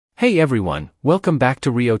Hey everyone, welcome back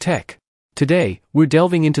to Rio Tech. Today, we're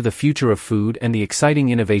delving into the future of food and the exciting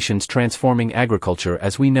innovations transforming agriculture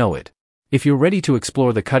as we know it. If you're ready to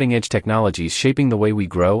explore the cutting-edge technologies shaping the way we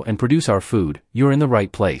grow and produce our food, you're in the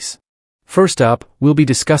right place. First up, we'll be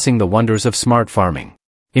discussing the wonders of smart farming.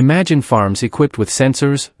 Imagine farms equipped with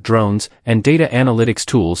sensors, drones, and data analytics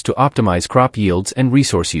tools to optimize crop yields and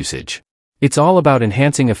resource usage. It's all about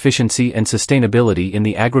enhancing efficiency and sustainability in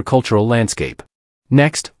the agricultural landscape.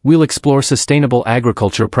 Next, we'll explore sustainable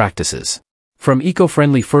agriculture practices. From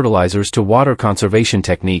eco-friendly fertilizers to water conservation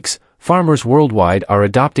techniques, farmers worldwide are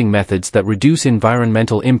adopting methods that reduce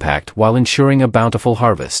environmental impact while ensuring a bountiful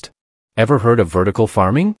harvest. Ever heard of vertical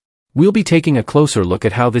farming? We'll be taking a closer look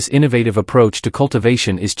at how this innovative approach to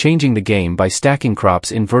cultivation is changing the game by stacking crops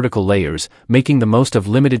in vertical layers, making the most of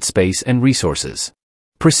limited space and resources.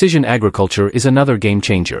 Precision agriculture is another game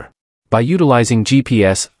changer. By utilizing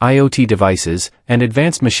GPS, IoT devices, and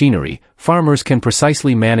advanced machinery, farmers can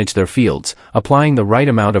precisely manage their fields, applying the right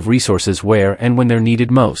amount of resources where and when they're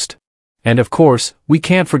needed most. And of course, we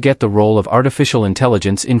can't forget the role of artificial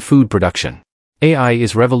intelligence in food production. AI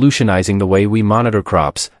is revolutionizing the way we monitor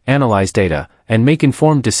crops, analyze data, and make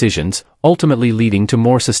informed decisions, ultimately leading to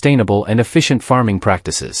more sustainable and efficient farming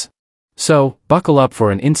practices. So, buckle up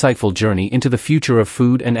for an insightful journey into the future of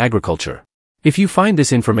food and agriculture. If you find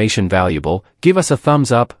this information valuable, give us a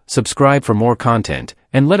thumbs up, subscribe for more content,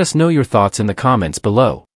 and let us know your thoughts in the comments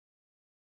below.